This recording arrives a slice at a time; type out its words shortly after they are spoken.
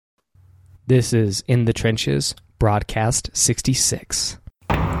This is In the Trenches, broadcast 66.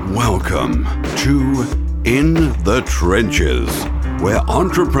 Welcome to In the Trenches, where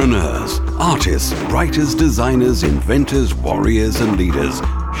entrepreneurs, artists, writers, designers, inventors, warriors, and leaders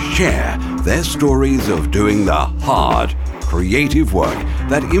share their stories of doing the hard, creative work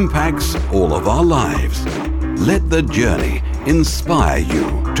that impacts all of our lives. Let the journey inspire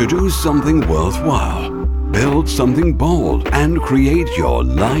you to do something worthwhile, build something bold, and create your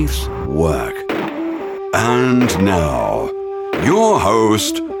life's work. And now, your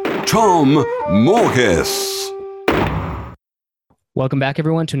host, Tom Morkis. Welcome back,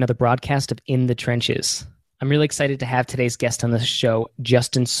 everyone, to another broadcast of In the Trenches. I'm really excited to have today's guest on the show,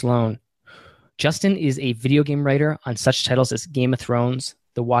 Justin Sloan. Justin is a video game writer on such titles as Game of Thrones,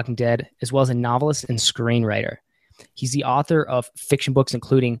 The Walking Dead, as well as a novelist and screenwriter. He's the author of fiction books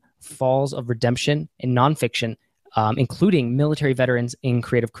including Falls of Redemption and nonfiction, including Military Veterans in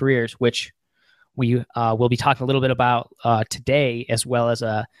Creative Careers, which we will be talking a little bit about today, as well as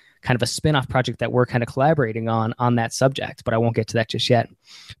a kind of a spin-off project that we're kind of collaborating on that subject, but I won't get to that just yet.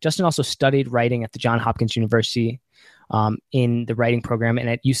 Justin also studied writing at the Johns Hopkins University in the writing program and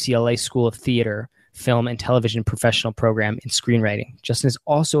at UCLA School of Theater, Film and Television Professional Program in Screenwriting. Justin is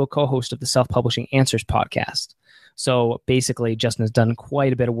also a co-host of the Self-Publishing Answers podcast. So basically, Justin has done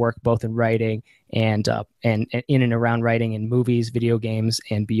quite a bit of work both in writing and in and around writing in movies, video games,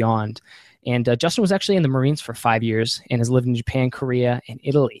 and beyond. And Justin was actually in the Marines for 5 years and has lived in Japan, Korea, and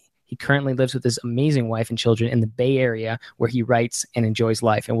Italy. He currently lives with his amazing wife and children in the Bay Area, where he writes and enjoys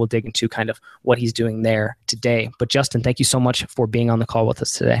life. And we'll dig into kind of what he's doing there today. But Justin, thank you so much for being on the call with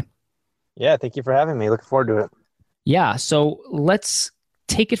us today. Yeah, thank you for having me. Looking forward to it. Yeah, so let's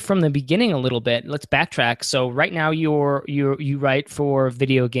take it from the beginning a little bit. Let's backtrack. So right now you write for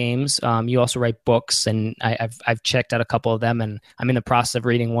video games. You also write books, and I've checked out a couple of them, and I'm in the process of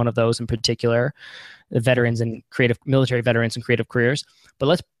reading one of those in particular, the military veterans and creative careers. But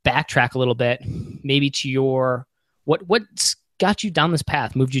let's backtrack a little bit, maybe to your what's got you down this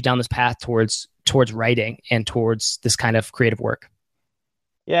path, moved you down this path towards writing and towards this kind of creative work.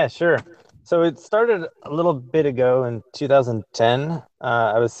 Yeah, sure. So it started a little bit ago in 2010.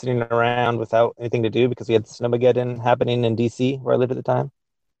 I was sitting around without anything to do because we had Snowmageddon happening in DC where I lived at the time.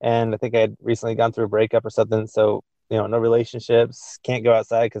 And I think I had recently gone through a breakup or something. So, no relationships, can't go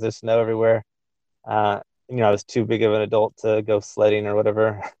outside because there's snow everywhere. I was too big of an adult to go sledding or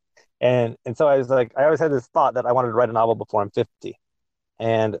whatever. And so I was like, I always had this thought that I wanted to write a novel before I'm 50.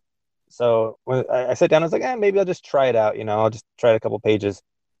 And so when I sat down, I was like, maybe I'll just try it out. I'll just try it a couple pages.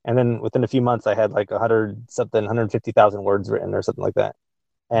 And then within a few months, I had like 150,000 words written or something like that.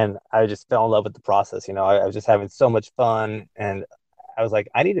 And I just fell in love with the process. I was just having so much fun. And I was like,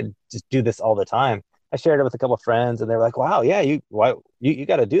 I need to just do this all the time. I shared it with a couple of friends and they were like, wow, yeah, you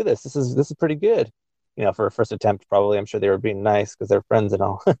got to do this. This is pretty good. For a first attempt, probably. I'm sure they were being nice because they're friends and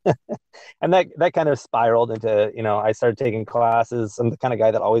all. And that kind of spiraled into, I started taking classes. I'm the kind of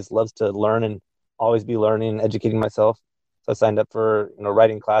guy that always loves to learn and always be learning, educating myself. So I signed up for,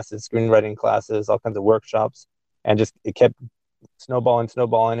 writing classes, screenwriting classes, all kinds of workshops, and just it kept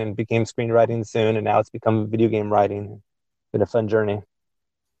snowballing and became screenwriting soon. And now it's become video game writing. It's been a fun journey.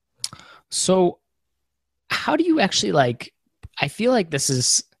 So how do you actually I feel like this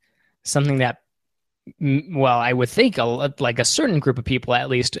is something that, well, I would think a certain group of people, at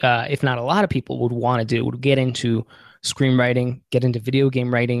least, if not a lot of people, would want to do, would get into screenwriting, get into video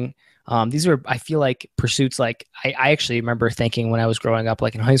game writing. These are, I feel like, pursuits I actually remember thinking when I was growing up,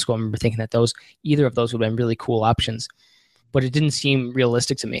 in high school, I remember thinking that either of those would have been really cool options, but it didn't seem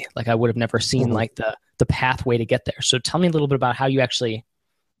realistic to me. I would have never seen the pathway to get there. So tell me a little bit about how you actually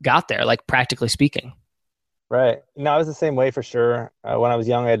got there, practically speaking. Right. I was the same way for sure. When I was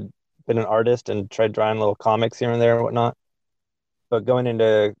young, I'd been an artist and tried drawing little comics here and there and whatnot. But going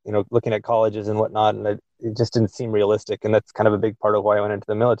into, looking at colleges and whatnot, and it just didn't seem realistic. And that's kind of a big part of why I went into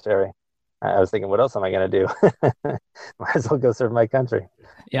the military. I was thinking, what else am I going to do? Might as well go serve my country.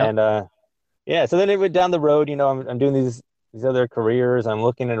 Yeah. And so then it went down the road, I'm doing these other careers. I'm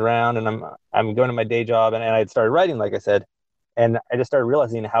looking around and I'm going to my day job and I had started writing, like I said, and I just started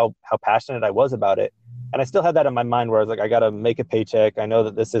realizing how passionate I was about it. And I still had that in my mind where I was like, I got to make a paycheck. I know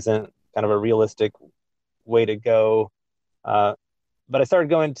that this isn't kind of a realistic way to go. But I started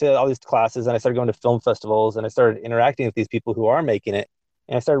going to all these classes and I started going to film festivals and I started interacting with these people who are making it.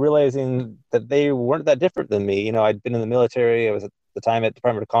 And I started realizing that they weren't that different than me. I'd been in the military. I was at the time at the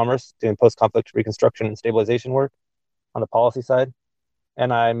Department of Commerce doing post-conflict reconstruction and stabilization work on the policy side.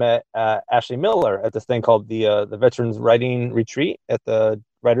 And I met Ashley Miller at this thing called the Veterans Writing Retreat at the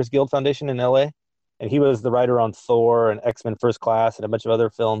Writers Guild Foundation in LA. And he was the writer on Thor and X-Men First Class and a bunch of other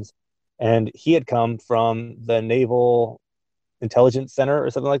films. And he had come from the Naval Intelligence Center or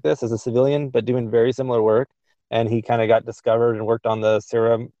something like this as a civilian, but doing very similar work. And he kind of got discovered and worked on the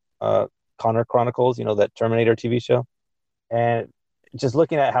Sarah Connor Chronicles, that Terminator TV show. And just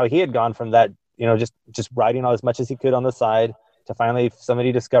looking at how he had gone from that, just writing as much as he could on the side to finally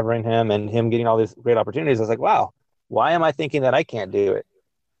somebody discovering him and him getting all these great opportunities. I was like, wow, why am I thinking that I can't do it?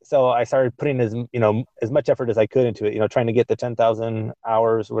 So I started putting as much effort as I could into it, trying to get the 10,000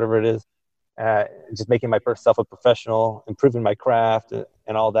 hours, whatever it is, just making myself a professional, improving my craft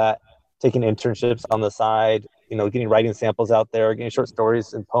and all that, taking internships on the side, getting writing samples out there, getting short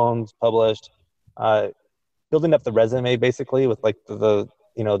stories and poems published, building up the resume basically with like the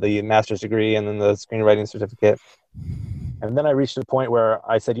master's degree and then the screenwriting certificate. And then I reached a point where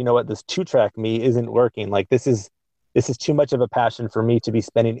I said, you know what, this 2-track me isn't working. Like this is too much of a passion for me to be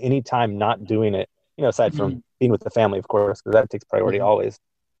spending any time not doing it, aside from being with the family, of course, because that takes priority always.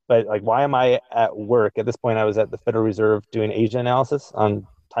 But like, why am I at work? At this point, I was at the Federal Reserve doing Asia analysis on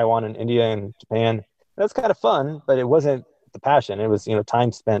Taiwan and India and Japan. That's kind of fun, but it wasn't the passion. It was,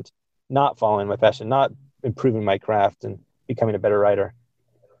 time spent not following my passion, not improving my craft and becoming a better writer.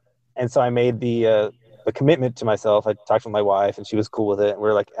 And so I made the commitment to myself. I talked with my wife and she was cool with it.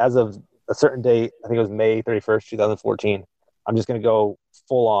 We're like, as of a certain date, I think it was May 31st, 2014, I'm just going to go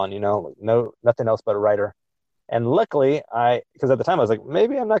full on, nothing else but a writer. And luckily, because at the time I was like,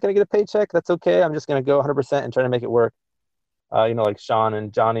 maybe I'm not going to get a paycheck. That's okay. I'm just going to go 100% and try to make it work. Like Sean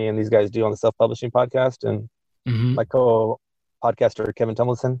and Johnny and these guys do on the Self-Publishing Podcast, and my co-podcaster, Kevin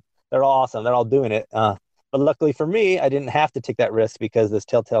Tumlinson. They're all awesome. They're all doing it. But luckily for me, I didn't have to take that risk because this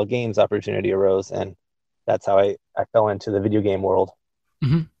Telltale Games opportunity arose. And that's how I fell into the video game world.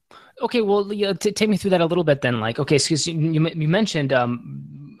 Mm-hmm. Okay, well, take me through that a little bit then. Like, okay, so you mentioned,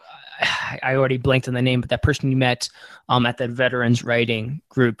 I already blanked on the name, but that person you met at the Veterans Writing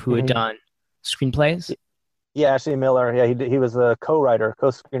Group who had done screenplays? Yeah, Ashley Miller. Yeah, he was a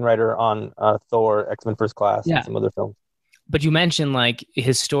co-screenwriter on Thor, X-Men First Class, and some other films. But you mentioned like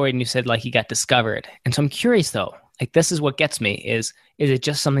his story and you said like he got discovered. And so I'm curious though, like this is what gets me is it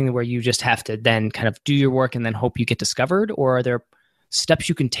just something where you just have to then kind of do your work and then hope you get discovered? Or are there steps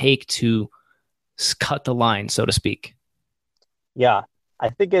you can take to cut the line, so to speak? Yeah, I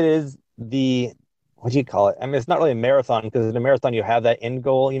think it is what do you call it? I mean, it's not really a marathon because in a marathon, you have that end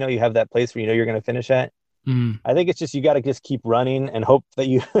goal, you have that place where you're going to finish at. I think it's just, you got to just keep running and hope that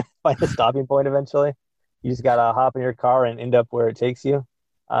you find a stopping point eventually. You just got to hop in your car and end up where it takes you.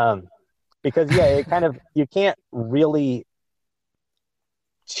 Because you can't really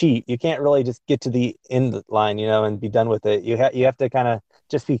cheat. You can't really just get to the end line, and be done with it. You have to kind of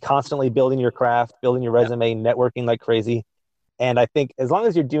just be constantly building your craft, building your resume, networking like crazy. And I think as long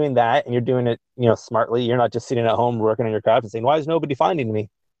as you're doing that and you're doing it, smartly, you're not just sitting at home working on your craft and saying, why is nobody finding me?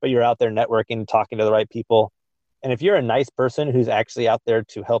 But you're out there networking, talking to the right people. And if you're a nice person who's actually out there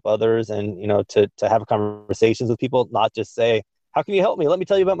to help others and, to have conversations with people, not just say, how can you help me? Let me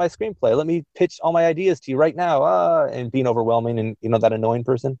tell you about my screenplay. Let me pitch all my ideas to you right now. And being overwhelming and, that annoying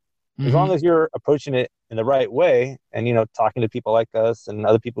person. As long as you're approaching it in the right way and, talking to people like us and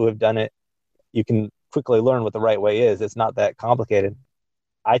other people who have done it, you can quickly learn what the right way is. It's not that complicated.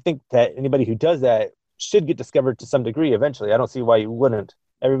 I think that anybody who does that should get discovered to some degree eventually. I don't see why you wouldn't.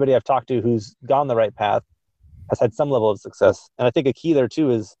 Everybody I've talked to who's gone the right path has had some level of success. And I think a key there too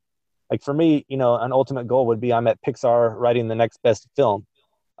is, like for me, an ultimate goal would be I'm at Pixar writing the next best film.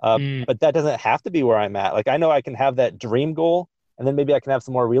 But that doesn't have to be where I'm at. Like I know I can have that dream goal and then maybe I can have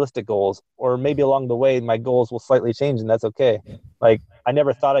some more realistic goals, or maybe along the way my goals will slightly change and that's okay. Like I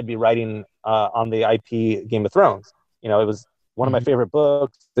never thought I'd be writing on the IP Game of Thrones. It was one of my favorite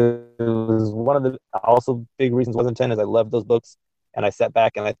books. It was one of the also big reasons wasn't 10 is I loved those books. And I sat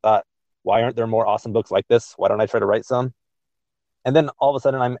back and I thought, why aren't there more awesome books like this? Why don't I try to write some? And then all of a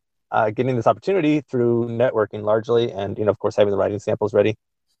sudden I'm getting this opportunity through networking largely. And, of course, having the writing samples ready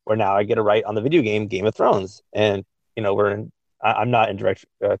where now I get to write on the video game Game of Thrones. And, I'm not in direct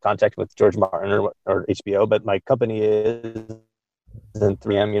contact with George Martin or HBO, but my company is in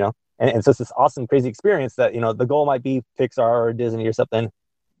 3M, and so it's this awesome, crazy experience that, the goal might be Pixar or Disney or something,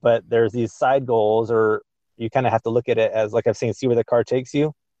 but there's these side goals, or you kind of have to look at it as, like I've seen, see where the car takes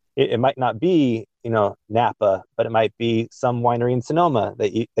you. It might not be, Napa, but it might be some winery in Sonoma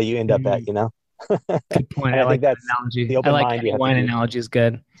that you end up at, Good point. I like that analogy. The open mind. Wine analogy is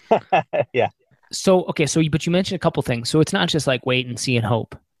good. Yeah. So, okay. But you mentioned a couple things. So it's not just like wait and see and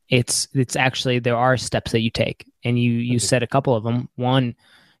hope. It's actually, there are steps that you take, and you said a couple of them. One,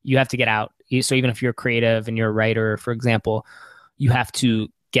 you have to get out. So even if you're creative and you're a writer, for example, you have to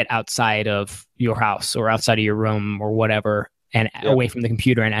get outside of your house or outside of your room or whatever and away from the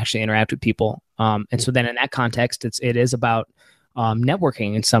computer and actually interact with people. And so then in that context, it is about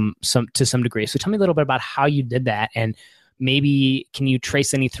networking in some to some degree. So tell me a little bit about how you did that, and maybe can you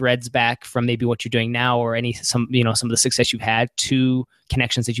trace any threads back from maybe what you're doing now, or some of the success you've had to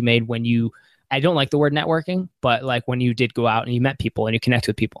connections that you made when you, I don't like the word networking, but like when you did go out and you met people and you connect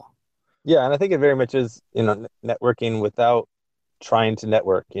with people. Yeah, and I think it very much is, networking without trying to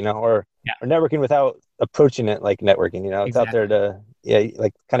network, or networking without approaching it like networking. It's out there to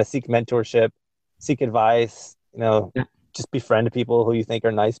like kind of seek mentorship, seek advice, just befriend people who you think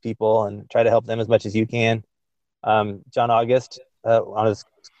are nice people and try to help them as much as you can. John August, on his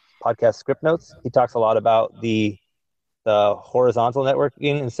podcast Script Notes, he talks a lot about the horizontal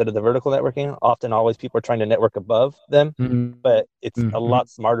networking instead of the vertical networking. Often, always people are trying to network above them, but it's a lot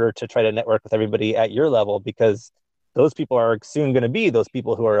smarter to try to network with everybody at your level, because those people are soon going to be those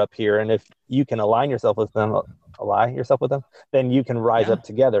people who are up here. And if you can align yourself with them, then you can rise up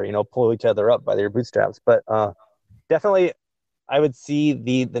together, pull each other up by their bootstraps. But definitely, I would see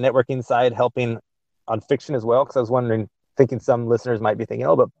the networking side helping on fiction as well, because I was thinking some listeners might be thinking,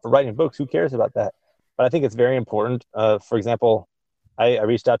 oh, but for writing books, who cares about that? But I think it's very important. For example, I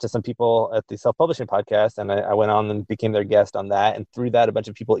reached out to some people at the Self-Publishing Podcast, and I went on and became their guest on that. And through that, a bunch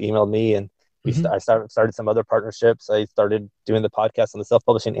of people emailed me, and I started some other partnerships. I started doing the podcast on the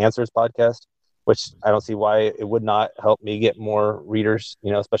Self-Publishing Answers podcast, which I don't see why it would not help me get more readers,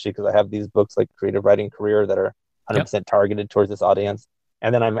 especially because I have these books like Creative Writing Career that are 100% targeted towards this audience.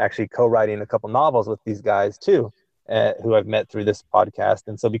 And then I'm actually co-writing a couple novels with these guys too, who I've met through this podcast.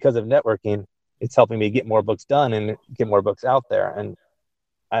 And so because of networking, it's helping me get more books done and get more books out there. And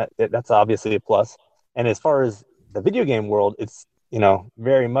that's obviously a plus. And as far as the video game world, it's,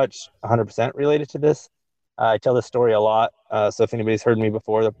 very much 100% related to this. I tell this story a lot. So if anybody's heard me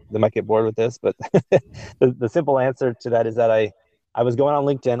before, they might get bored with this. But the simple answer to that is that I was going on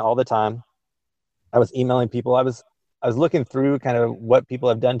LinkedIn all the time. I was emailing people. I was looking through kind of what people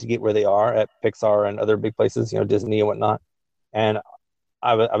have done to get where they are at Pixar and other big places, Disney and whatnot. And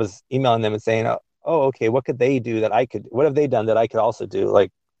I was emailing them and saying, oh, okay, what could they do what have they done that I could also do?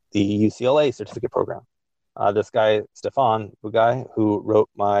 Like the UCLA certificate program. This guy, Stefan Bugai, who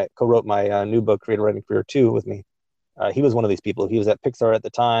co-wrote my new book, Creative Writing Career 2 with me. He was one of these people. He was at Pixar at the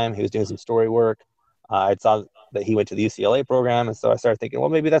time. He was doing some story work. I saw that he went to the UCLA program. And so I started thinking, well,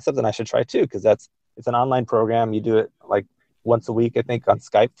 maybe that's something I should try too, because it's an online program. You do it like once a week, I think, on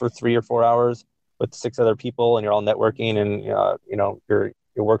Skype for 3 or 4 hours with 6 other people, and you're all networking and, you're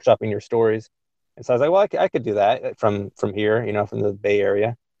workshopping your stories. And so I was like, well, I could do that from here, from the Bay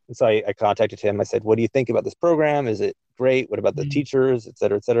Area. And so I contacted him. I said, what do you think about this program? Is it great? What about the teachers, et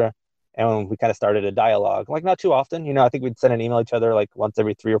cetera, et cetera? And we kind of started a dialogue, like not too often. I think we'd send an email each other like once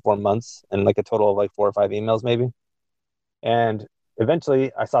every 3 or 4 months, and like a total of like 4 or 5 emails maybe. And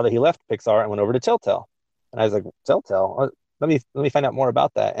eventually I saw that he left Pixar and went over to Telltale. And I was like, Telltale? Let me find out more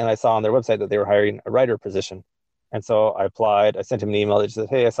about that. And I saw on their website that they were hiring a writer position. And so I applied. I sent him an email that said,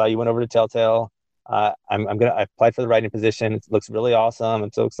 hey, I saw you went over to Telltale. I applied for the writing position. It looks really awesome.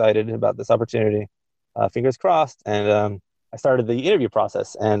 I'm so excited about this opportunity. Fingers crossed. And I started the interview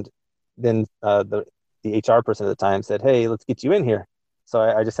process. And then the HR person at the time said, hey, let's get you in here. So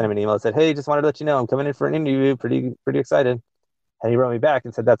I just sent him an email that said, hey, just wanted to let you know I'm coming in for an interview. Pretty excited. And he wrote me back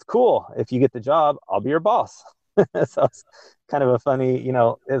and said, that's cool. If you get the job, I'll be your boss. So it's kind of a funny,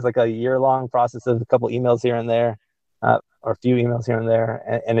 it's like a year-long process of a couple emails here and there, or a few emails here and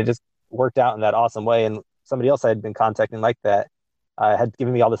there. And it just worked out in that awesome way. And somebody else I had been contacting like that had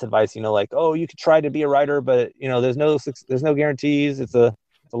given me all this advice, like, oh, you could try to be a writer, but, there's no guarantees. It's a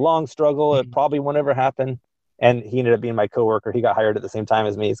long struggle. It probably won't ever happen. And he ended up being my coworker. He got hired at the same time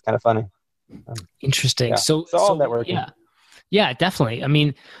as me. It's kind of funny. Interesting. Yeah. So all networking. Yeah, definitely. I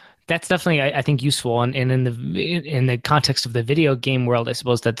mean, that's definitely, I think, useful. And in the context of the video game world, I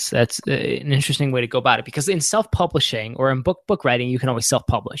suppose that's an interesting way to go about it. Because in self-publishing or in book writing, you can always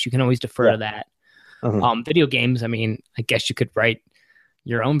self-publish. You can always defer to that. Mm-hmm. Video games, I mean, I guess you could write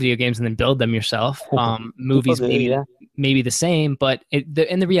your own video games and then build them yourself. Movies, maybe the same. But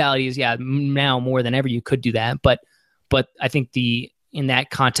the reality is, now more than ever, you could do that. But I think in that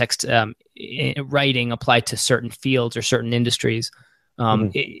context, writing applied to certain fields or certain industries.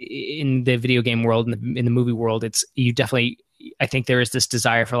 In the video game world, in the movie world, I think there is this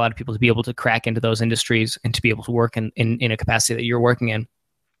desire for a lot of people to be able to crack into those industries and to be able to work in a capacity that you're working in.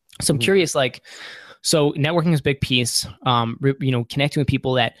 So I'm curious, so networking is a big piece, connecting with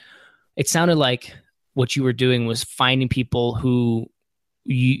people that it sounded like what you were doing was finding people who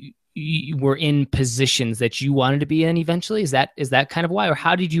you were in positions that you wanted to be in eventually? Is that kind of why, or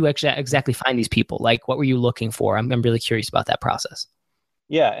how did you actually exactly find these people? Like, what were you looking for? I'm really curious about that process.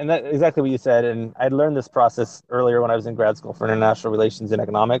 Yeah, and that's exactly what you said. And I learned this process earlier when I was in grad school for international relations and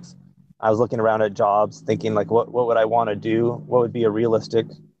economics. I was looking around at jobs, thinking like, what would I want to do? What would be realistic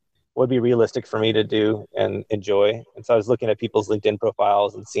for me to do and enjoy? And so I was looking at people's LinkedIn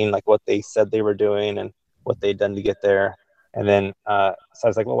profiles and seeing like what they said they were doing and what they'd done to get there. And then so I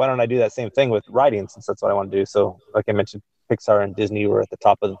was like, well, why don't I do that same thing with writing, since that's what I want to do? So like I mentioned, Pixar and Disney were at the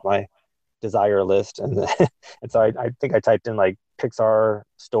top of my desire list, and and so I think I typed in like Pixar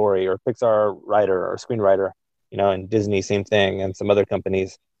story or Pixar writer or screenwriter, and Disney, same thing, and some other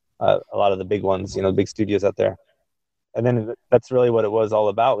companies, a lot of the big ones, big studios out there. And then that's really what it was all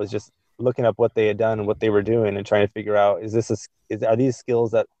about, was just looking up what they had done and what they were doing and trying to figure out, are these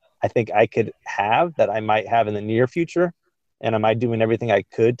skills that I think I could have, that I might have in the near future? And am I doing everything I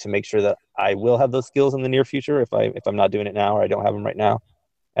could to make sure that I will have those skills in the near future if I'm not doing it now or I don't have them right now?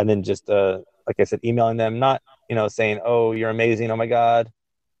 And then just, like I said, emailing them, not, saying, oh, you're amazing, oh my God,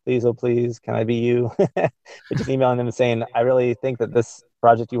 please, oh please, can I be you? But just emailing them and saying, I really think that this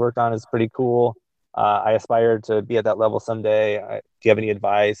project you worked on is pretty cool. I aspire to be at that level someday. Do you have any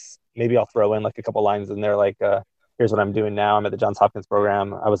advice? Maybe I'll throw in like a couple lines in there, like, here's what I'm doing now. I'm at the Johns Hopkins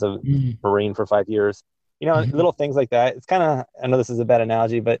program. I was a Marine for 5 years. Little things like that. It's kind of, I know this is a bad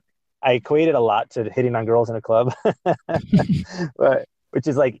analogy, but I equated a lot to hitting on girls in a club. But which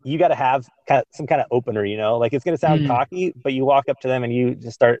is like, you got to have some kind of opener, like it's going to sound cocky, but you walk up to them and you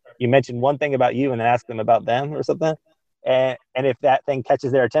just you mention one thing about you and then ask them about them or something. And if that thing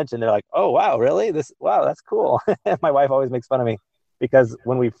catches their attention, they're like, oh, wow, really? Wow, that's cool. My wife always makes fun of me because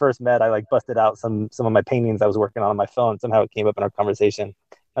when we first met, I like busted out some of my paintings I was working on my phone. Somehow it came up in our conversation.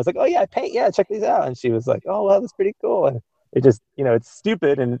 I was like, oh yeah, I paint. Yeah, check these out. And she was like, oh, well, that's pretty cool. And it just, it's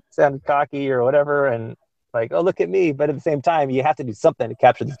stupid and it sounded cocky or whatever. And like, oh, look at me. But at the same time, you have to do something to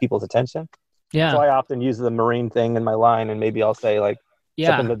capture these people's attention. Yeah. So I often use the Marine thing in my line, and maybe I'll say like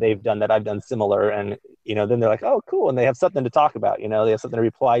something that they've done that I've done similar. And, then they're like, oh, cool. And they have something to talk about, they have something to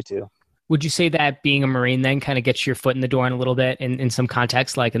reply to. Would you say that being a Marine then kind of gets your foot in the door in a little bit in some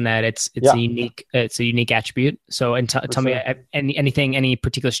context, like in that it's a unique attribute? So, and tell me any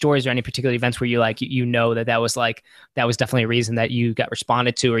particular stories or any particular events where you like, that was definitely a reason that you got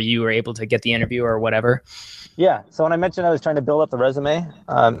responded to, or you were able to get the interview or whatever. Yeah. So when I mentioned I was trying to build up the resume,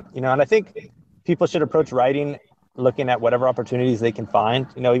 and I think people should approach writing looking at whatever opportunities they can find,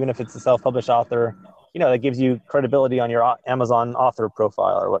 even if it's a self-published author, that gives you credibility on your Amazon author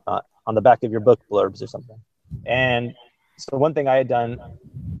profile or whatnot, on the back of your book blurbs or something. And so one thing I had done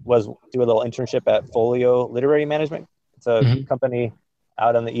was do a little internship at Folio Literary Management. It's a company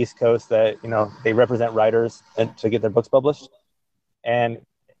out on the East Coast that, they represent writers and to get their books published. And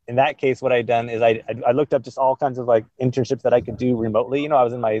in that case, what I'd done is I looked up just all kinds of like internships that I could do remotely. I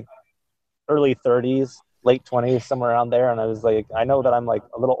was in my early 30s, late 20s, somewhere around there. And I was like, I know that I'm like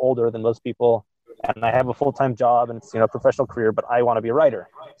a little older than most people, and I have a full-time job and it's, a professional career, but I want to be a writer.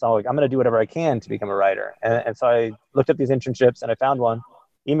 So I'm like, I'm going to do whatever I can to become a writer. And so I looked up these internships and I found one,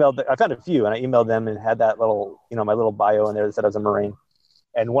 I found a few, and I emailed them and had that little, my little bio in there that said I was a Marine.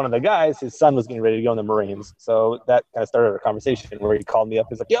 And one of the guys, his son was getting ready to go in the Marines. So that kind of started a conversation where he called me up.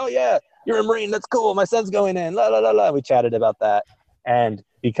 He's like, oh yeah, you're a Marine. That's cool. My son's going in. La, la, la, la. We chatted about that. And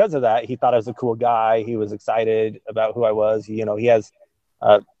because of that, he thought I was a cool guy. He was excited about who I was. He has,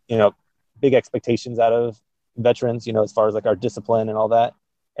 big expectations out of veterans, as far as like our discipline and all that.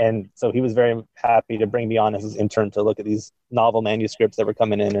 And so he was very happy to bring me on as his intern to look at these novel manuscripts that were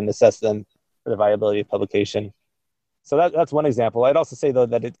coming in and assess them for the viability of publication. So that's one example. I'd also say, though,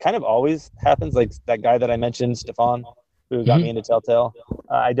 that it kind of always happens. Like that guy that I mentioned, Stefan, who got me into Telltale.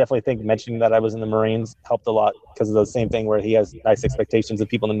 I definitely think mentioning that I was in the Marines helped a lot because of the same thing where he has nice expectations of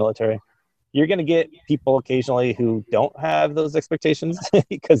people in the military. You're going to get people occasionally who don't have those expectations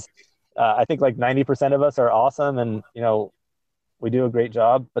because I think like 90% of us are awesome and, we do a great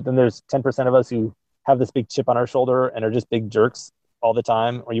job. But then there's 10% of us who have this big chip on our shoulder and are just big jerks all the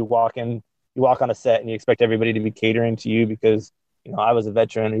time. Or you walk on a set and you expect everybody to be catering to you because, I was a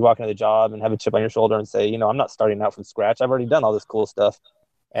veteran. You walk into the job and have a chip on your shoulder and say, I'm not starting out from scratch. I've already done all this cool stuff.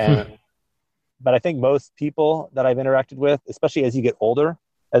 And but I think most people that I've interacted with, especially as you get older,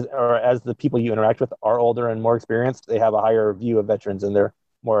 as the people you interact with are older and more experienced, they have a higher view of veterans and they're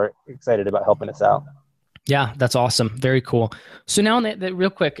more excited about helping us out. Yeah, that's awesome. Very cool. So now that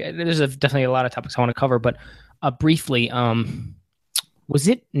real quick, there's definitely a lot of topics I want to cover, but briefly, was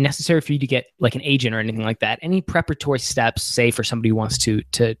it necessary for you to get like an agent or anything like that? Any preparatory steps, say for somebody who wants to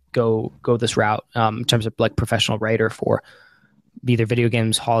go this route in terms of like professional writer for be either video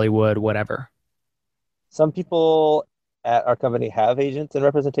games, Hollywood, whatever? Some people at our company have agents and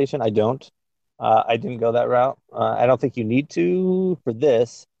representation. I don't. I didn't go that route. I don't think you need to for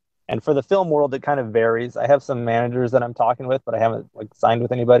this. And for the film world, it kind of varies. I have some managers that I'm talking with, but I haven't like signed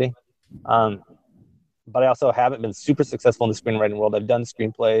with anybody. Um, but I also haven't been super successful in the screenwriting world. I've done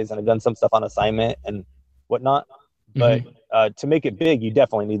screenplays and I've done some stuff on assignment and whatnot. But to make it big, you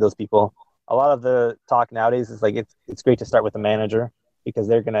definitely need those people. A lot of the talk nowadays is like it's great to start with a manager because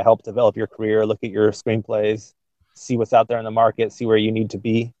they're going to help develop your career, look at your screenplays, see what's out there in the market, see where you need to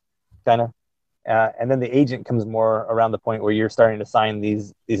be, kind of. And then the agent comes more around the point where you're starting to sign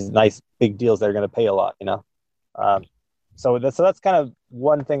these nice big deals that are going to pay a lot, you know. So that's kind of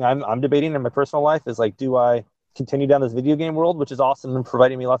one thing I'm debating in my personal life is like, do I continue down this video game world, which is awesome and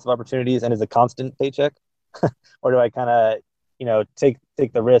providing me lots of opportunities and is a constant paycheck, or do I kind of, you know, take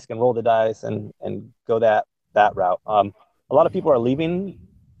the risk and roll the dice and go that route? A lot of people are leaving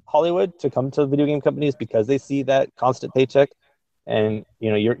Hollywood to come to video game companies because they see that constant paycheck, and you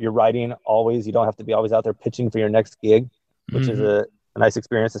know, you're writing always. You don't have to be always out there pitching for your next gig, which is a nice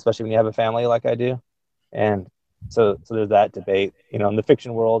experience, especially when you have a family like I do. And so there's that debate. You know, in the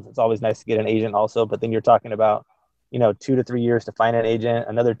fiction world, it's always nice to get an agent also, but then you're talking about, you know, 2 to 3 years to find an agent,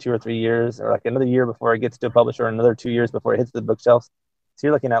 another 2 or 3 years, or like another year before it gets to a publisher, another 2 years before it hits the bookshelves. So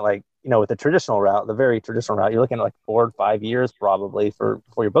you're looking at, like, you know, with the traditional route, the very traditional route, you're looking at like 4 or 5 years probably before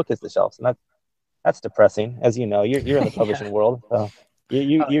your book hits the shelves. And that's depressing. As you know, you're in the publishing world. So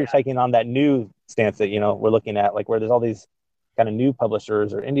you're taking on that new stance that, you know, we're looking at, like, where there's all these kind of new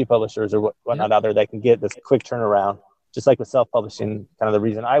publishers or indie publishers or whatnot out there that can get this quick turnaround, just like with self-publishing, kind of the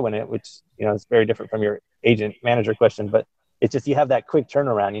reason I went it, which, you know, is very different from your agent manager question, but it's just, you have that quick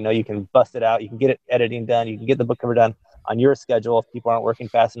turnaround, you know, you can bust it out, you can get it editing done, you can get the book cover done on your schedule. If people aren't working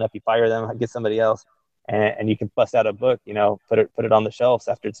fast enough, you fire them, get somebody else, and you can bust out a book, you know, put it on the shelves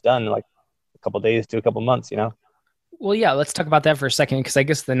after it's done, like a couple of days to a couple of months, you know. Well, yeah, let's talk about that for a second, because I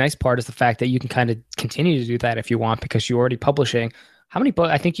guess the nice part is the fact that you can kind of continue to do that if you want, because you're already publishing. How many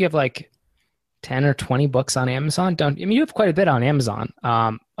books? I think you have like 10 or 20 books on Amazon. You have quite a bit on Amazon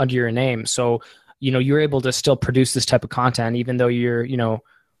under your name. So, you know, you're able to still produce this type of content, even though you're, you know,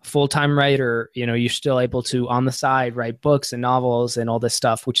 a full-time writer, you know, you're still able to, on the side, write books and novels and all this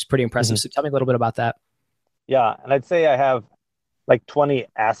stuff, which is pretty impressive. So tell me a little bit about that. Yeah. And I'd say I have like 20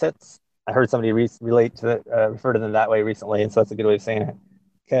 assets. I heard somebody refer to them that way recently. And so that's a good way of saying it.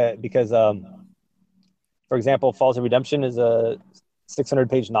 Okay, because, for example, Falls of Redemption is a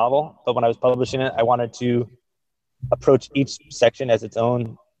 600-page novel, but when I was publishing it, I wanted to approach each section as its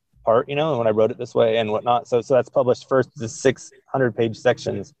own part, you know, and when I wrote it this way and whatnot. So that's published first as 600-page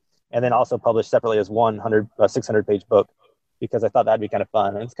sections, and then also published separately as 600-page book, because I thought that'd be kind of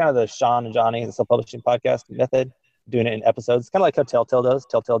fun. And it's kind of the Sean and Johnny, the self-publishing podcast method, doing it in episodes. It's kind of like how Telltale does.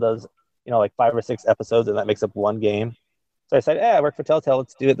 Telltale does, you know, like 5 or 6 episodes, and that makes up one game. So I said, I work for Telltale.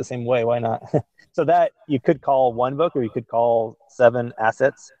 Let's do it the same way. Why not? So that you could call one book, or you could call 7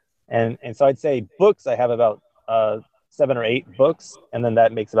 assets. And so I'd say books, I have about 7 or 8 books, and then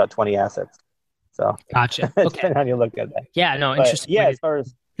that makes about 20 assets. So gotcha. Okay. Depending on how you look at that. Yeah, no, interesting. Yeah, as far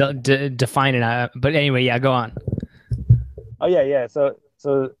as define it. But anyway, yeah, go on. Oh yeah. So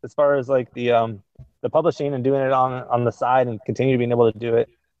as far as like the publishing and doing it on the side and continue being able to do it,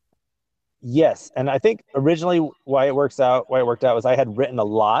 yes. And I think originally why it worked out was I had written a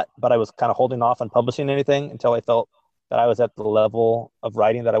lot, but I was kind of holding off on publishing anything until I felt that I was at the level of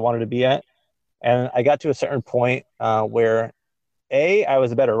writing that I wanted to be at. And I got to a certain point where I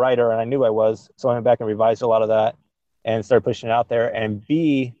was a better writer, and I knew I was. So I went back and revised a lot of that and started pushing it out there. And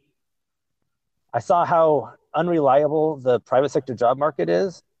B, I saw how unreliable the private sector job market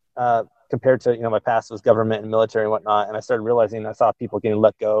is compared to, you know, my past was government and military and whatnot. And I started realizing I saw people getting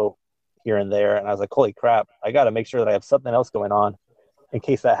let go here and there. And I was like, holy crap, I got to make sure that I have something else going on in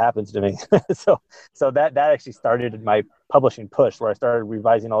case that happens to me. so that actually started my publishing push, where I started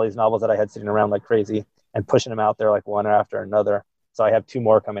revising all these novels that I had sitting around like crazy and pushing them out there like one after another. So I have 2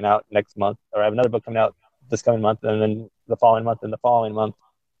 more coming out next month, or I have another book coming out this coming month, and then the following month and the following month.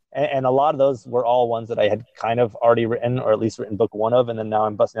 And a lot of those were all ones that I had kind of already written, or at least written book 1 of, and then now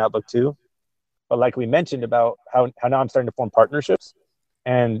I'm busting out book 2. But like we mentioned about how now I'm starting to form partnerships.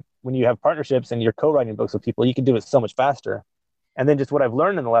 And when you have partnerships and you're co-writing books with people, you can do it so much faster. And then just what I've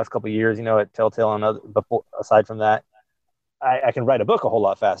learned in the last couple of years, you know, at Telltale and aside from that, I can write a book a whole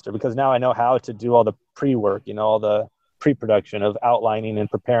lot faster, because now I know how to do all the pre-work, you know, all the pre-production of outlining and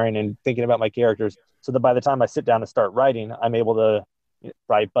preparing and thinking about my characters, so that by the time I sit down and start writing, I'm able to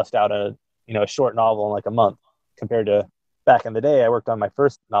bust out a short novel in like a month, compared to back in the day. I worked on my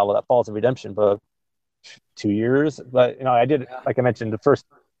first novel, that Falls of Redemption book, 2 years. But I did, like I mentioned, the first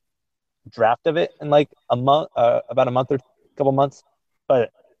draft of it in like a month, about a month or a couple months.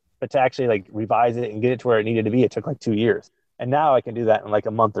 But to actually like revise it and get it to where it needed to be, it took like 2 years. And now I can do that in like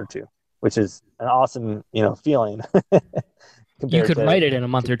a month or two, which is an awesome, feeling. You could write it in a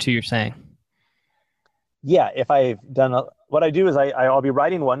month to, or two, you're saying. yeah, if I've done what I do is I'll be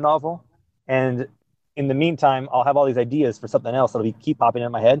writing one novel, and in the meantime, I'll have all these ideas for something else that'll keep popping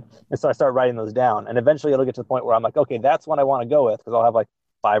in my head, and so I start writing those down, and eventually it'll get to the point where I'm like, okay, that's one I want to go with, because I'll have like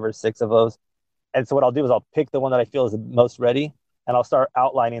 5 or 6 of those, and so what I'll do is I'll pick the one that I feel is the most ready, and I'll start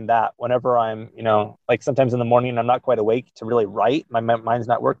outlining that whenever I'm, like sometimes in the morning I'm not quite awake to really write, my mind's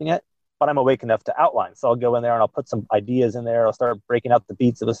not working yet, but I'm awake enough to outline, so I'll go in there and I'll put some ideas in there, I'll start breaking out the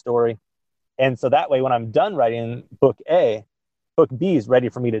beats of a story. And so that way, when I'm done writing book A, book B is ready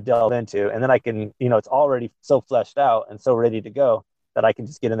for me to delve into. And then I can, it's already so fleshed out and so ready to go that I can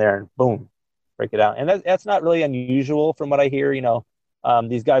just get in there and boom, break it out. And that's not really unusual from what I hear.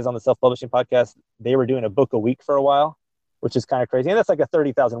 These guys on the self-publishing podcast, they were doing a book a week for a while, which is kind of crazy. And that's like a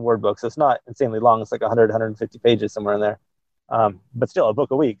 30,000 word book. So it's not insanely long. It's like 100, 150 pages somewhere in there. But still, a book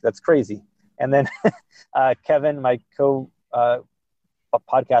a week. That's crazy. And then Kevin, my a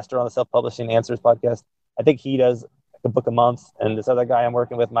podcaster on the Self-Publishing Answers podcast, I think he does a book a month. And this other guy I'm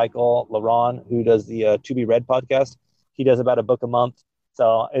working with, Michael Laron, who does the To Be Read podcast, he does about a book a month.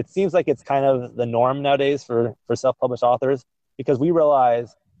 So it seems like it's kind of the norm nowadays for self-published authors, because we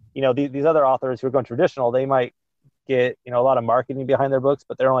realize, these other authors who are going traditional, they might get, a lot of marketing behind their books,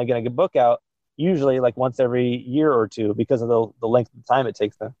 but they're only getting a book out usually like once every year or two because of the length of time it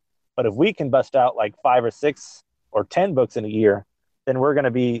takes them. But if we can bust out like 5 or 6 or 10 books in a year, then we're going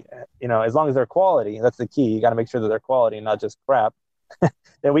to be, as long as they're quality, that's the key. You got to make sure that they're quality and not just crap.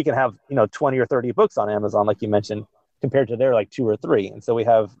 Then we can have, 20 or 30 books on Amazon, like you mentioned, compared to their like 2 or 3. And so we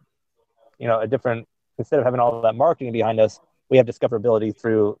have, a different, instead of having all that marketing behind us, we have discoverability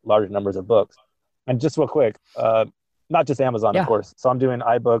through large numbers of books. And just real quick, not just Amazon, of course. So I'm doing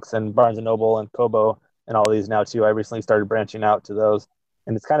iBooks and Barnes & Noble and Kobo and all these now too. I recently started branching out to those.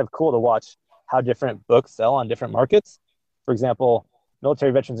 And it's kind of cool to watch how different books sell on different markets. For example,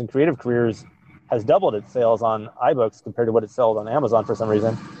 Military Veterans and Creative Careers has doubled its sales on iBooks compared to what it sells on Amazon for some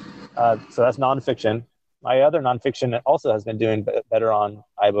reason. So that's nonfiction. My other nonfiction also has been doing better on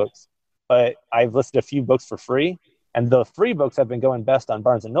iBooks, but I've listed a few books for free, and the free books have been going best on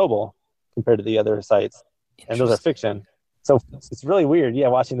Barnes & Noble compared to the other sites, and those are fiction. So it's really weird,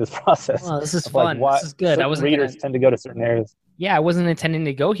 watching this process. Well, this is fun. This is good. Readers tend to go to certain areas. Yeah, I wasn't intending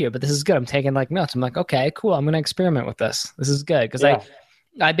to go here, but this is good. I'm taking like notes. I'm like, okay, cool. I'm going to experiment with this. This is good because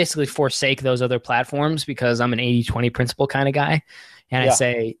I basically forsake those other platforms because I'm an 80-20 principle kind of guy. And I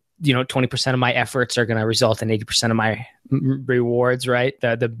say, 20% of my efforts are going to result in 80% of my rewards, right?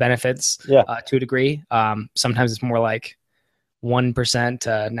 The benefits to a degree. Sometimes it's more like 1% to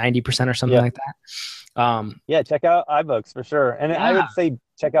 90% or something like that. Check out iBooks for sure. And I would say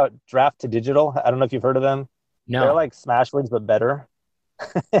check out Draft to Digital. I don't know if you've heard of them. No. They're like Smashwords, but better.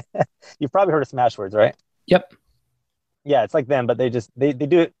 You've probably heard of Smashwords, right? Yep. Yeah, it's like them, but they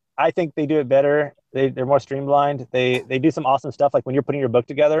do it. I think they do it better. They're more streamlined. They do some awesome stuff. Like when you're putting your book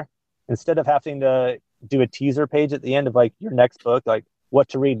together, instead of having to do a teaser page at the end of like your next book, like what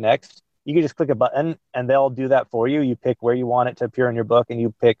to read next, you can just click a button and they'll do that for you. You pick where you want it to appear in your book, and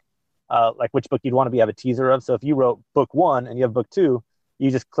you pick like which book you'd want to have a teaser of. So if you wrote book 1 and you have book 2, you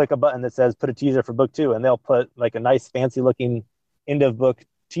just click a button that says put a teaser for book 2, and they'll put like a nice fancy looking end of book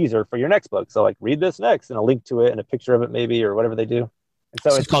teaser for your next book. So like read this next, and a link to it and a picture of it maybe, or whatever they do. And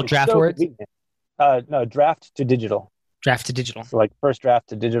so it's called Draftwords? No, Draft to Digital. Draft to Digital. So like first Draft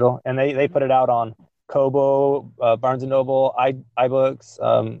to Digital. And they put it out on Kobo, Barnes & Noble, iBooks,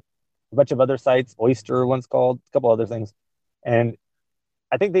 a bunch of other sites, Oyster one's called, a couple other things. And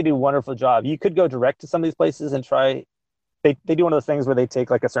I think they do a wonderful job. You could go direct to some of these places and try. They do one of those things where they take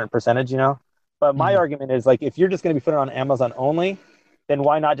like a certain percentage, But my argument is like, if you're just going to be putting it on Amazon only, then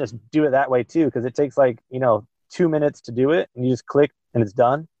why not just do it that way too? Because it takes like, 2 minutes to do it, and you just click and it's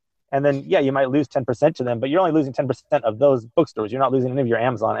done. And then, you might lose 10% to them, but you're only losing 10% of those bookstores. You're not losing any of your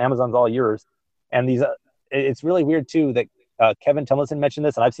Amazon. Amazon's all yours. And these, it's really weird too that Kevin Tomlinson mentioned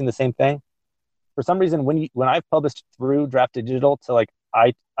this, and I've seen the same thing. For some reason, when I've published through Draft to Digital to like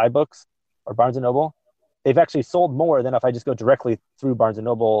iBooks or Barnes & Noble, they've actually sold more than if I just go directly through Barnes &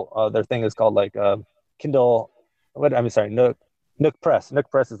 Noble. Their thing is called like Kindle. Nook Press.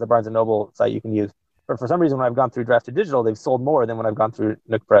 Nook Press is the Barnes & Noble site you can use. But for some reason, when I've gone through Draft to Digital, they've sold more than when I've gone through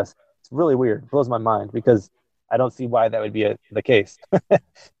Nook Press. It's really weird. It blows my mind because I don't see why that would be the case.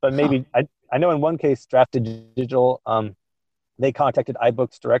 But maybe I know in one case, Draft to Digital, they contacted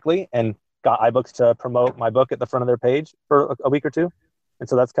iBooks directly, and got iBooks to promote my book at the front of their page for a week or two. And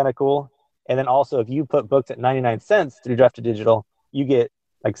so that's kind of cool. And then also, if you put books at 99 cents through Drafted Digital, you get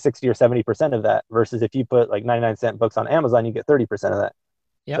like 60 or 70% of that, versus if you put like 99-cent books on Amazon, you get 30% of that.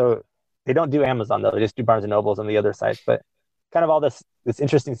 Yep. So they don't do Amazon though. They just do Barnes and Nobles and the other sites. But kind of all this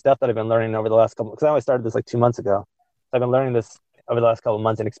interesting stuff that I've been learning over the last couple, because I only started this like 2 months ago. So I've been learning this over the last couple of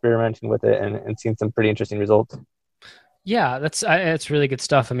months and experimenting with it and seeing some pretty interesting results. Yeah, that's really good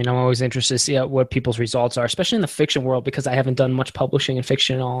stuff. I mean, I'm always interested to see what people's results are, especially in the fiction world, because I haven't done much publishing in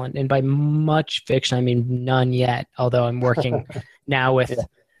fiction at all. And by much fiction, I mean none yet, although I'm working now with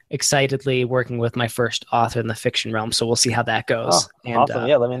excitedly working with my first author in the fiction realm. So we'll see how that goes. Awesome.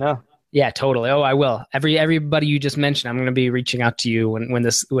 Yeah, let me know. Yeah, totally. Oh, I will. Everybody you just mentioned, I'm going to be reaching out to you when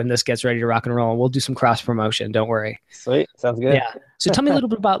this gets ready to rock and roll. We'll do some cross promotion. Don't worry. Sweet. Sounds good. Yeah. So tell me a little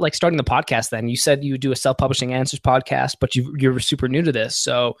bit about like starting the podcast then. You said you do a self-publishing answers podcast, but you're super new to this.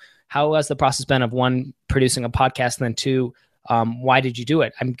 So how has the process been of one, producing a podcast, and then two, why did you do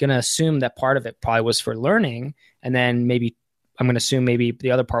it? I'm going to assume that part of it probably was for learning, and then I'm going to assume maybe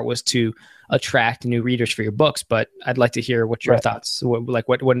the other part was to attract new readers for your books, but I'd like to hear what your thoughts,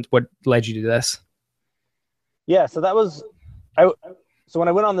 what led you to this? Yeah. So so when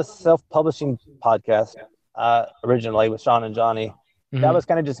I went on the self-publishing podcast, originally with Sean and Johnny, that was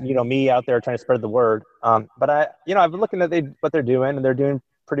kind of just, me out there trying to spread the word. But I've been looking at what they're doing, and they're doing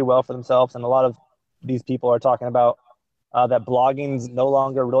pretty well for themselves. And a lot of these people are talking about that blogging's no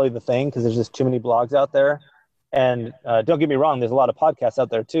longer really the thing, because there's just too many blogs out there. And don't get me wrong, there's a lot of podcasts out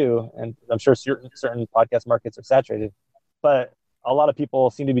there too, and I'm sure certain podcast markets are saturated. But a lot of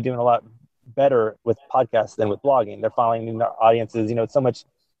people seem to be doing a lot better with podcasts than with blogging. They're finding their audiences. It's so much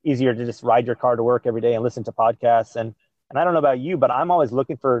easier to just ride your car to work every day and listen to podcasts. And I don't know about you, but I'm always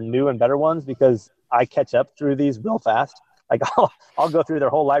looking for new and better ones, because I catch up through these real fast. Like I'll go through their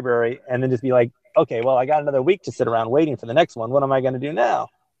whole library and then just be like, okay, well, I got another week to sit around waiting for the next one. What am I going to do now?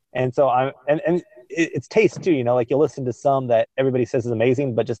 And so it's taste too, like you'll listen to some that everybody says is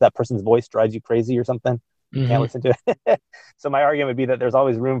amazing, but just that person's voice drives you crazy or something. You can't listen to it. So my argument would be that there's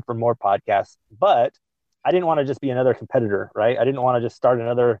always room for more podcasts, but I didn't want to just be another competitor, right? I didn't want to just start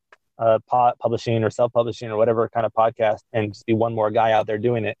another publishing or self-publishing or whatever kind of podcast and just be one more guy out there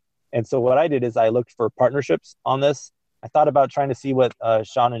doing it. And so what I did is I looked for partnerships on this. I thought about trying to see what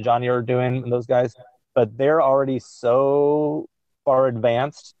Sean and Johnny are doing and those guys, but they're already so far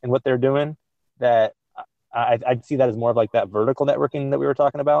advanced in what they're doing that I'd see that as more of like that vertical networking that we were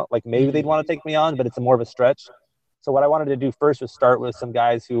talking about. Like maybe they'd want to take me on, but it's more of a stretch. So what I wanted to do first was start with some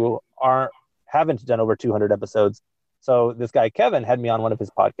guys who haven't done over 200 episodes. So this guy, Kevin, had me on one of his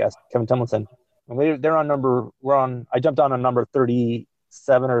podcasts, Kevin Tumlinson. And I jumped on number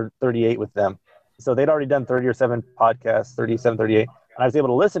 37 or 38 with them. So they'd already done 30 or 7 podcasts, 37, 38. And I was able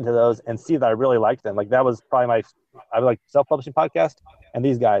to listen to those and see that I really liked them. Like that was probably I like self-publishing podcast. And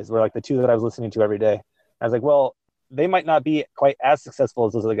these guys were like the two that I was listening to every day. And I was like, well, they might not be quite as successful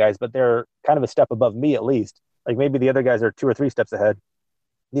as those other guys, but they're kind of a step above me at least. Like maybe the other guys are 2 or 3 steps ahead.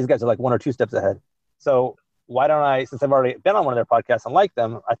 These guys are like 1 or 2 steps ahead. So why don't I, since I've already been on one of their podcasts and like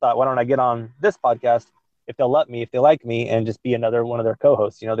them, I thought, why don't I get on this podcast if they'll let me, if they like me, and just be another one of their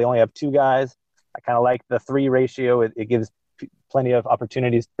co-hosts. They only have 2 guys. I kind of like the 3 ratio. It gives plenty of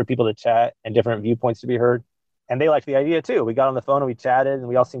opportunities for people to chat and different viewpoints to be heard. And they liked the idea too. We got on the phone and we chatted, and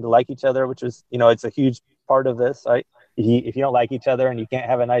we all seemed to like each other, which was, it's a huge part of this, right? If you don't like each other and you can't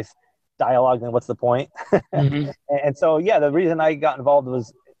have a nice dialogue, then what's the point? And so, yeah, the reason I got involved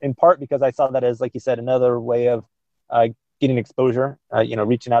was in part because I saw that as, like you said, another way of getting exposure,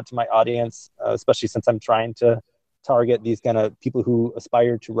 reaching out to my audience, especially since I'm trying to target these kind of people who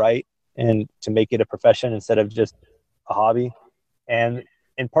aspire to write and to make it a profession instead of just a hobby. And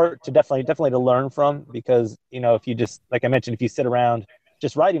in part to definitely to learn from, because, if you just, like I mentioned, if you sit around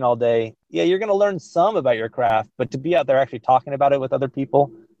just writing all day, yeah, you're going to learn some about your craft, but to be out there actually talking about it with other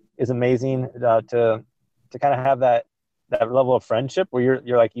people is amazing. To kind of have that level of friendship where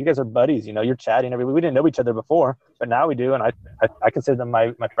you're like, you guys are buddies, you're chatting every week. We didn't know each other before, but now we do. And I consider them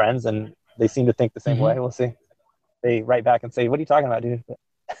my friends, and they seem to think the same way. We'll see. They write back and say, what are you talking about, dude?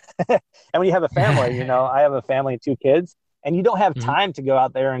 And when you have a family, I have a family and 2 kids, and you don't have time to go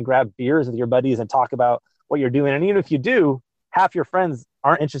out there and grab beers with your buddies and talk about what you're doing. And even if you do, half your friends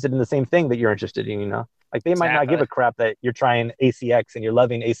aren't interested in the same thing that you're interested in, like they might not give a crap that you're trying ACX and you're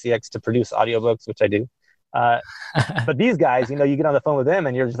loving ACX to produce audiobooks, which I do. But these guys, you get on the phone with them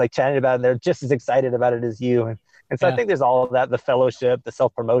and you're just like chatting about it. And they're just as excited about it as you. And so I think there's all of that, the fellowship, the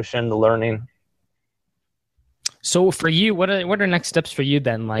self-promotion, the learning. So for you, what are next steps for you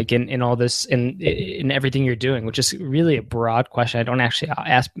then? Like in all this, in everything you're doing, which is really a broad question. I don't actually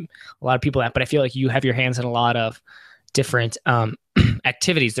ask a lot of people that, but I feel like you have your hands in a lot of different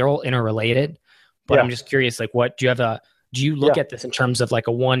activities. They're all interrelated, but Yeah. I'm just curious, like, do you look Yeah. at this in terms of like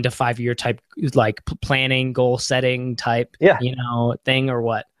a 1 to 5 year type, like planning, goal setting type, Yeah. thing, or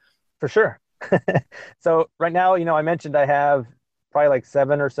what? For sure. So right now, I mentioned I have probably like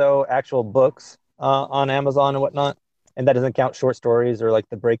 7 or so actual books on Amazon and whatnot, and that doesn't count short stories or like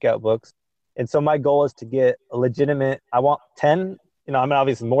the breakout books. And so my goal is to get a legitimate. I want 10. I mean,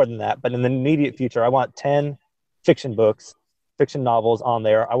 obviously more than that, but in the immediate future, I want 10 fiction books, fiction novels on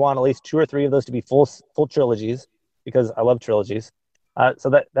there. I want at least 2 or 3 of those to be full trilogies because I love trilogies.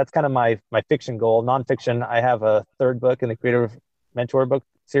 So that's kind of my fiction goal. Nonfiction, I have a 3rd book in the Creative Mentor book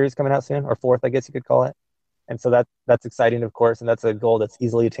series coming out soon, or 4th, I guess you could call it. And so that's exciting, of course, and that's a goal that's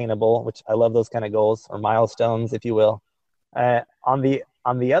easily attainable, which I love those kind of goals, or milestones, if you will. On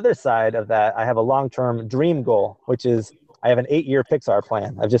the other side of that, I have a long-term dream goal, which is I have an 8-year Pixar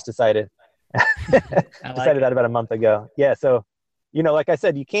plan. I've just decided decided that about a month ago. Yeah, so like I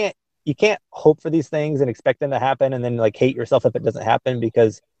said, you can't hope for these things and expect them to happen and then like hate yourself if it doesn't happen,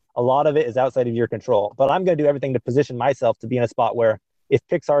 because a lot of it is outside of your control. But I'm going to do everything to position myself to be in a spot where if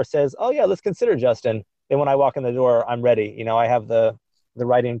Pixar says, "Oh yeah, let's consider Justin," then when I walk in the door, I'm ready. I have the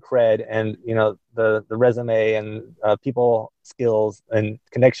writing cred and the resume and people skills and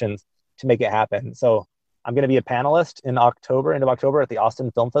connections to make it happen. So I'm going to be a panelist in end of October at the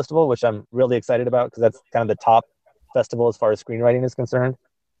Austin Film Festival, which I'm really excited about because that's kind of the top festival as far as screenwriting is concerned.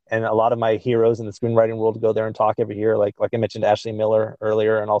 And a lot of my heroes in the screenwriting world go there and talk every year. Like I mentioned, Ashley Miller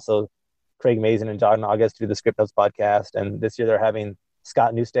earlier, and also Craig Mazin and John August do the Script Notes podcast. And this year they're having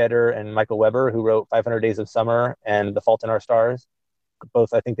Scott Neustadter and Michael Weber, who wrote 500 Days of Summer and The Fault in Our Stars.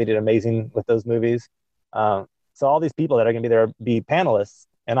 Both, I think they did amazing with those movies. So all these people that are going to be there be panelists,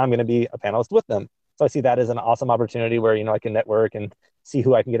 and I'm going to be a panelist with them. So I see that as an awesome opportunity where, I can network and see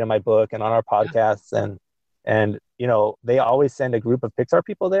who I can get in my book and on our podcasts. And they always send a group of Pixar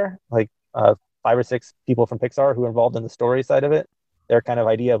people there, like 5 or 6 people from Pixar who are involved in the story side of it. Their kind of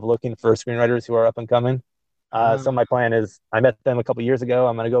idea of looking for screenwriters who are up and coming. So my plan is, I met them a couple years ago.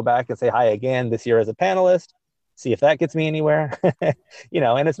 I'm going to go back and say hi again this year as a panelist, see if that gets me anywhere.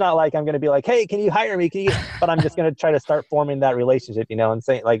 And it's not like I'm going to be like, "Hey, can you hire me? But I'm just going to try to start forming that relationship, and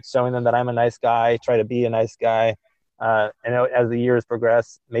say, like, showing them that I'm a nice guy, try to be a nice guy. And as the years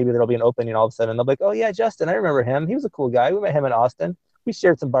progress, maybe there'll be an opening all of a sudden. They'll be like, "Oh yeah, Justin, I remember him. He was a cool guy. We met him in Austin. We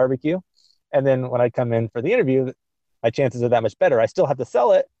shared some barbecue." And then when I come in for the interview, my chances are that much better. I still have to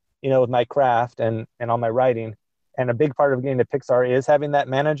sell it, with my craft and all my writing. And a big part of getting to Pixar is having that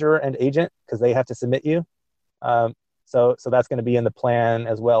manager and agent, because they have to submit you. So that's going to be in the plan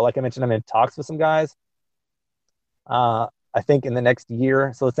as well. Like I mentioned, I'm in talks with some guys. I think in the next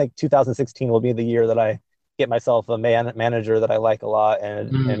year, so let's think 2016 will be the year that I get myself a manager that I like a lot,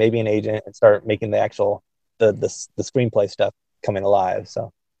 and maybe an agent, and start making the actual the screenplay stuff coming alive.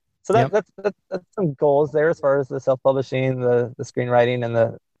 So that's some goals there as far as the self-publishing, the screenwriting, and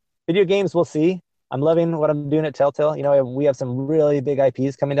the video games. We'll see. I'm loving what I'm doing at Telltale. We have some really big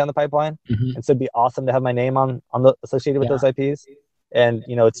IPs coming down the pipeline, and so it'd be awesome to have my name on the associated with those IPs. And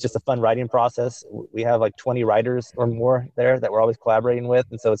it's just a fun writing process. We have like 20 writers or more there that we're always collaborating with,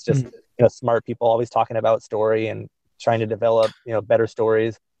 and so it's just smart people always talking about story and trying to develop better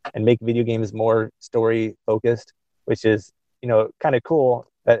stories and make video games more story focused, which is kind of cool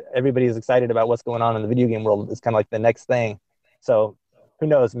that everybody is excited about what's going on in the video game world. It's kind of like the next thing. So who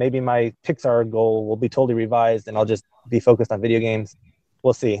knows? Maybe my Pixar goal will be totally revised, and I'll just be focused on video games.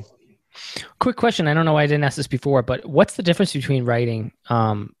 We'll see. Quick question. I don't know why I didn't ask this before, but what's the difference between writing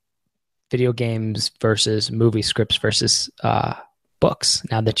video games versus movie scripts versus books?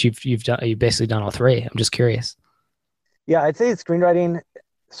 Now that you've basically done all 3, I'm just curious. Yeah, I'd say screenwriting.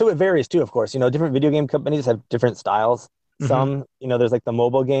 So it varies too, of course. Different video game companies have different styles. Some, there's like the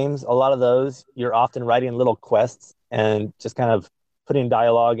mobile games. A lot of those, you're often writing little quests and just kind of putting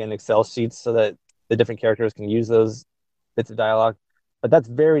dialogue in Excel sheets so that the different characters can use those bits of dialogue. But that's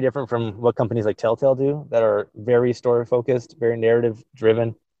very different from what companies like Telltale do, that are very story focused, very narrative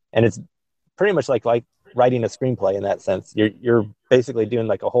driven. And it's pretty much like writing a screenplay in that sense. You're basically doing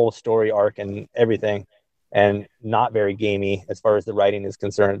like a whole story arc and everything, and not very gamey as far as the writing is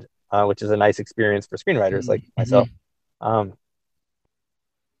concerned, which is a nice experience for screenwriters like myself.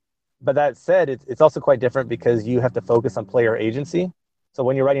 But that said, it's also quite different because you have to focus on player agency. So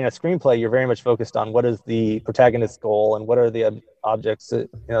when you're writing a screenplay, you're very much focused on what is the protagonist's goal and what are the objects in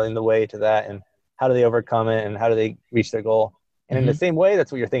the way to that, and how do they overcome it, and how do they reach their goal. And in the same way,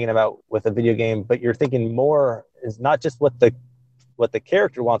 that's what you're thinking about with a video game, but you're thinking more is not just what the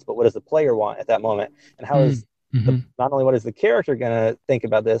character wants, but what does the player want at that moment, and how is not only what is the character going to think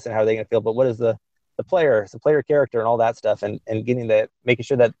about this and how are they going to feel, but what is the player character and all that stuff, and getting that, making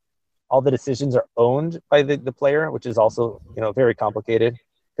sure that all the decisions are owned by the player, which is also, very complicated,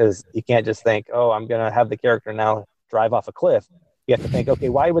 because you can't just think, oh, I'm going to have the character now drive off a cliff. You have to think, okay,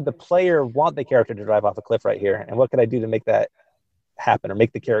 why would the player want the character to drive off a cliff right here? And what could I do to make that happen, or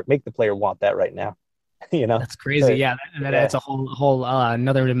make the player want that right now? That's crazy. So, that's a whole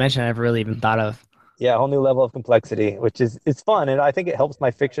another dimension I never really even thought of. Yeah, a whole new level of complexity, which it's fun. And I think it helps my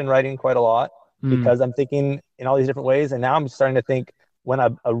fiction writing quite a lot, because I'm thinking in all these different ways. And now I'm starting to think, when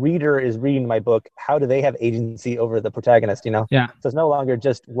a reader is reading my book, how do they have agency over the protagonist, Yeah. So it's no longer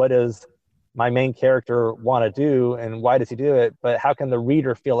just what does my main character want to do and why does he do it, but how can the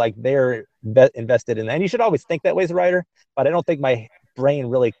reader feel like they're invested in that? And you should always think that way as a writer, but I don't think my brain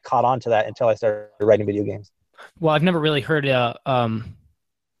really caught on to that until I started writing video games. Well, I've never really heard an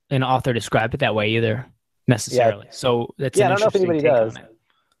author describe it that way either, necessarily. Yeah. So that's I don't know if anybody does.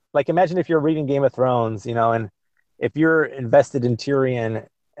 Like, imagine if you're reading Game of Thrones, and if you're invested in Tyrion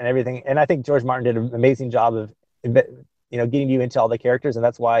and everything, and I think George Martin did an amazing job of, getting you into all the characters, and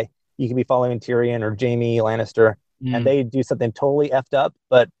that's why you can be following Tyrion or Jaime Lannister, and they do something totally effed up,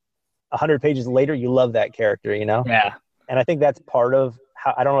 but 100 pages later, you love that character, Yeah. And I think that's part of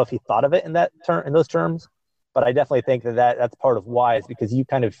how, I don't know if he thought of it in those terms, but I definitely think that's part of why, is because you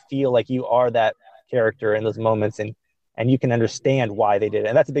kind of feel like you are that character in those moments, and you can understand why they did it.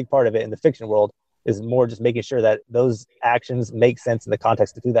 And that's a big part of it in the fiction world, is more just making sure that those actions make sense in the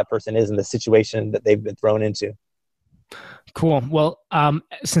context of who that person is and the situation that they've been thrown into. Cool. Well,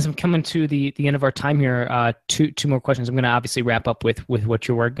 since I'm coming to the end of our time here, two more questions. I'm going to obviously wrap up with what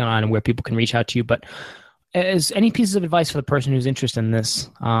you're working on and where people can reach out to you. But as any pieces of advice for the person who's interested in this,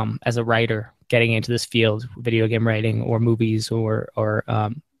 as a writer, getting into this field, video game writing or movies or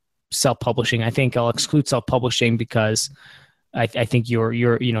self-publishing? I think I'll exclude self-publishing because I think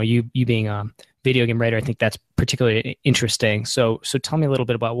you being a video game writer, I think that's particularly interesting. So tell me a little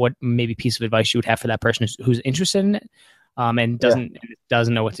bit about what maybe piece of advice you would have for that person who's interested in it, and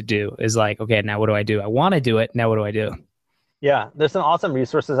doesn't know what to do. Is like, okay, now what do I do? I want to do it. Now what do I do? Yeah, there's some awesome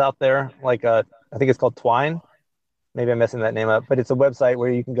resources out there. Like I think it's called Twine. Maybe I'm messing that name up, but it's a website where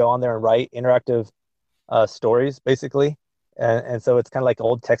you can go on there and write interactive stories, basically. And so it's kind of like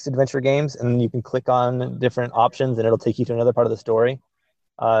old text adventure games, and you can click on different options and it'll take you to another part of the story.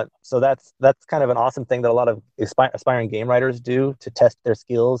 So that's kind of an awesome thing that a lot of aspiring game writers do to test their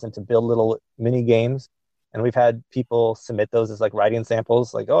skills and to build little mini games. And we've had people submit those as like writing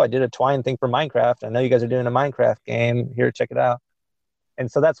samples, like, oh, I did a Twine thing for Minecraft. I know you guys are doing a Minecraft game. Here, check it out.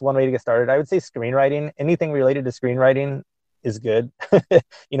 And so that's one way to get started. I would say screenwriting, anything related to screenwriting is good.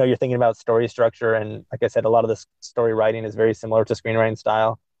 You're thinking about story structure. And like I said, a lot of the story writing is very similar to screenwriting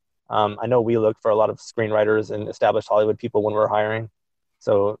style. I know we look for a lot of screenwriters and established Hollywood people when we're hiring.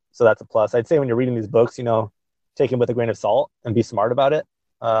 So that's a plus. I'd say when you're reading these books, take them with a grain of salt and be smart about it.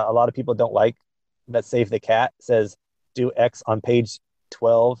 A lot of people don't like that Save the Cat says, do X on page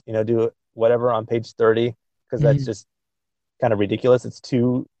 12, do whatever on page 30, because that's just kind of ridiculous. It's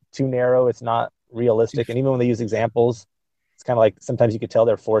too narrow. It's not realistic. And even when they use examples, it's kind of like sometimes you could tell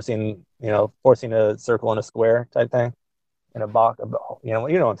they're forcing a circle and a square type thing in a box, you know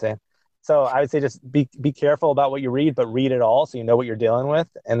what I'm saying? So I would say just be careful about what you read, but read it all so you know what you're dealing with,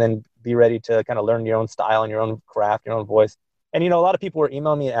 and then be ready to kind of learn your own style and your own craft, your own voice. And, a lot of people were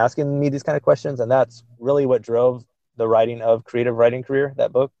emailing me asking me these kind of questions, and that's really what drove the writing of Creative Writing Career,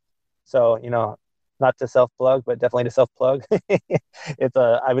 that book. So, not to self-plug, but definitely to self-plug.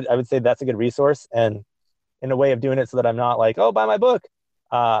 I would say that's a good resource, and in a way of doing it so that I'm not like, oh, buy my book.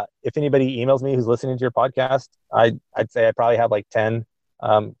 If anybody emails me who's listening to your podcast, I'd say I probably have like 10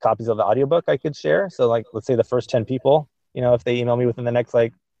 copies of the audiobook I could share. So like, let's say the first 10 people, if they email me within the next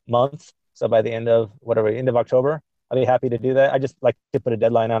like month, so by the end of October, I'd be happy to do that. I just like to put a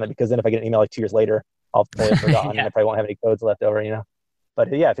deadline on it, because then if I get an email like 2 years later, I'll probably have forgotten and I probably won't have any codes left over,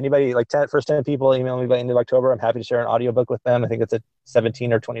 But yeah, if anybody like first 10 people email me by the end of October, I'm happy to share an audiobook with them. I think it's a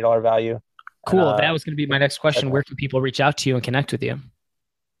 $17 or $20 value. Cool. That was going to be my next question. Where can people reach out to you and connect with you?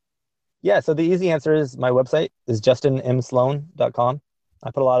 Yeah, so the easy answer is my website is justinmsloan.com.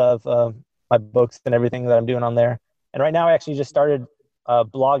 I put a lot of my books and everything that I'm doing on there. And right now I actually just started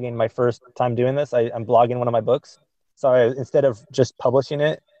blogging. My first time doing this, I'm blogging one of my books. So instead of just publishing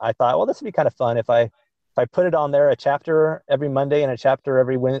it, I thought, well, this would be kind of fun if I put it on there, a chapter every Monday and a chapter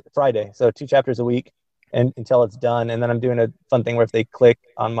every Friday. So 2 chapters a week and until it's done. And then I'm doing a fun thing where if they click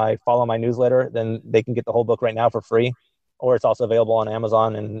on follow my newsletter, then they can get the whole book right now for free. or it's also available on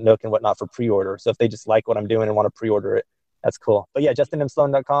Amazon and Nook and whatnot for pre-order. So if they just like what I'm doing and want to pre-order it, that's cool. But yeah,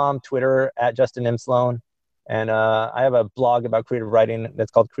 justinmsloan.com, Twitter at justinmsloan. And I have a blog about creative writing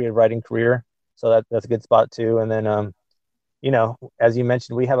that's called Creative Writing Career. So that's a good spot too. And then, as you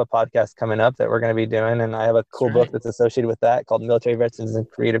mentioned, we have a podcast coming up that we're going to be doing. And I have a cool book that's associated with that called Military Veterans and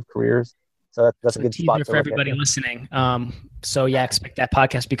Creative Careers. So that's a good spot for everybody listening. So yeah, expect that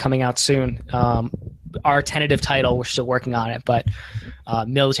podcast to be coming out soon. Our tentative title, we're still working on it, but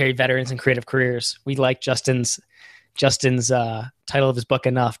Military Veterans and Creative Careers. We like Justin's title of his book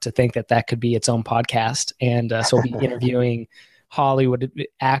enough to think that could be its own podcast. And so we'll be interviewing Hollywood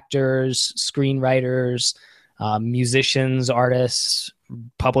actors, screenwriters, musicians, artists,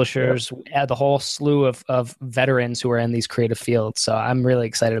 publishers, the whole slew of veterans who are in these creative fields. So I'm really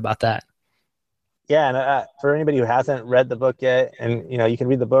excited about that. Yeah, and for anybody who hasn't read the book yet, and you can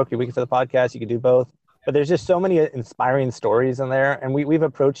read the book, you're waiting for the podcast, you can do both. But there's just so many inspiring stories in there, and we've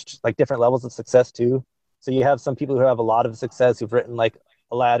approached like different levels of success too. So you have some people who have a lot of success who've written like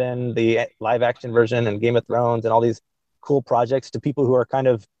Aladdin, the live action version, and Game of Thrones, and all these cool projects, to people who are kind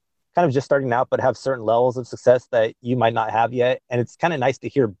of just starting out but have certain levels of success that you might not have yet. And it's kind of nice to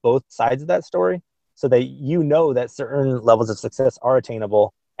hear both sides of that story, so that that certain levels of success are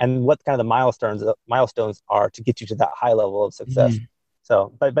attainable, and what kind of the milestones are to get you to that high level of success. Mm-hmm.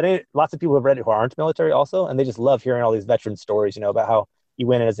 So, but lots of people have read it who aren't military also, and they just love hearing all these veteran stories, about how you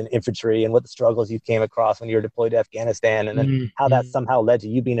went in as an infantry and what the struggles you came across when you were deployed to Afghanistan, and then how that somehow led to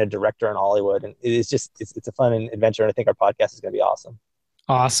you being a director in Hollywood. And it's a fun adventure, and I think our podcast is going to be awesome.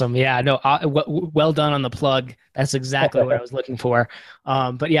 Awesome. Yeah, no, well done on the plug. That's exactly what I was looking for.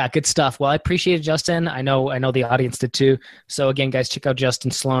 But yeah, good stuff. Well, I appreciate it, Justin. I know the audience did too. So again, guys, check out Justin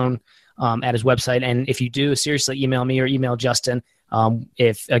Sloan at his website. And if you do, seriously, email me or email Justin.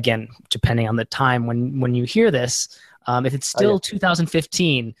 If, again, depending on the time when you hear this, if it's still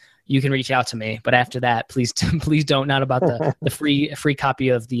 2015, you can reach out to me. But after that, please don't, not about the free copy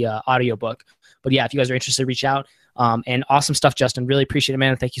of the audiobook. But yeah, if you guys are interested, reach out. And awesome stuff, Justin. Really appreciate it,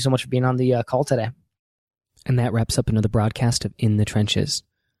 man. Thank you so much for being on the call today. And that wraps up another broadcast of In the Trenches.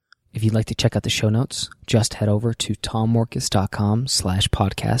 If you'd like to check out the show notes, just head over to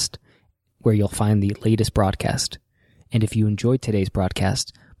tommorkes.com/podcast, where you'll find the latest broadcast. And if you enjoyed today's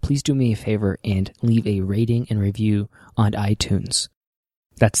broadcast, please do me a favor and leave a rating and review on iTunes.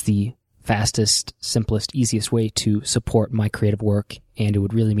 That's the fastest, simplest, easiest way to support my creative work, and it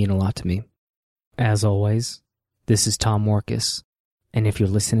would really mean a lot to me. As always, this is Tom Morkes, and if you're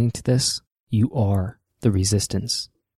listening to this, you are the Resistance.